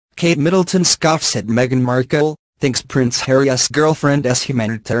Kate Middleton scoffs at Meghan Markle, thinks Prince Harry's girlfriend's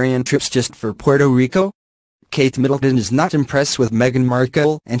humanitarian trips just for Puerto Rico. Kate Middleton is not impressed with Meghan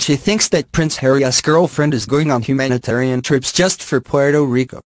Markle, and she thinks that Prince Harry's girlfriend is going on humanitarian trips just for Puerto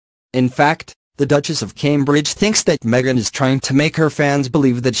Rico. In fact, the Duchess of Cambridge thinks that Meghan is trying to make her fans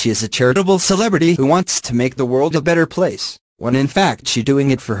believe that she is a charitable celebrity who wants to make the world a better place, when in fact she's doing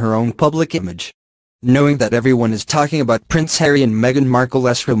it for her own public image. Knowing that everyone is talking about Prince Harry and Meghan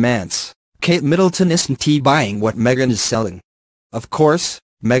Markle's romance, Kate Middleton isn't buying what Meghan is selling. Of course,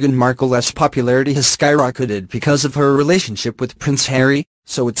 Meghan Markle's popularity has skyrocketed because of her relationship with Prince Harry,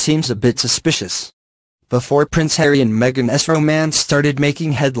 so it seems a bit suspicious. Before Prince Harry and Meghan's romance started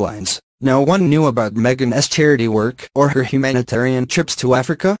making headlines, no one knew about Meghan's charity work or her humanitarian trips to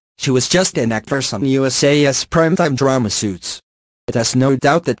Africa. She was just an actress on USA's primetime drama Suits. It has no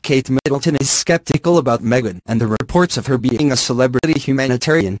doubt that Kate Middleton is skeptical about Meghan and the reports of her being a celebrity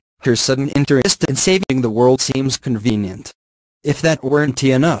humanitarian. Her sudden interest in saving the world seems convenient. If that weren't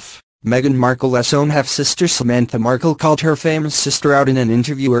enough, Meghan Markle's own half-sister Samantha Markle called her famous sister out in an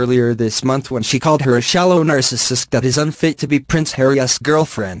interview earlier this month when she called her a shallow narcissist that is unfit to be Prince Harry's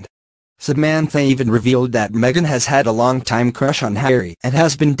girlfriend. Samantha even revealed that Meghan has had a long-time crush on Harry and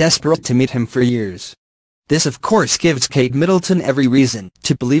has been desperate to meet him for years. This of course gives Kate Middleton every reason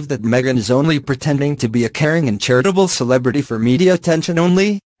to believe that Meghan is only pretending to be a caring and charitable celebrity for media attention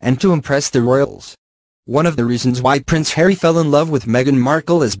only, and to impress the royals. One of the reasons why Prince Harry fell in love with Meghan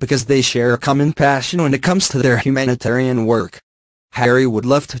Markle is because they share a common passion when it comes to their humanitarian work. Harry would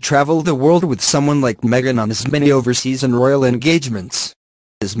love to travel the world with someone like Meghan on his many overseas and royal engagements.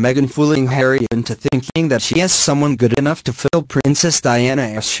 Is Meghan fooling Harry into thinking that she has someone good enough to fill Princess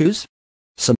Diana's shoes?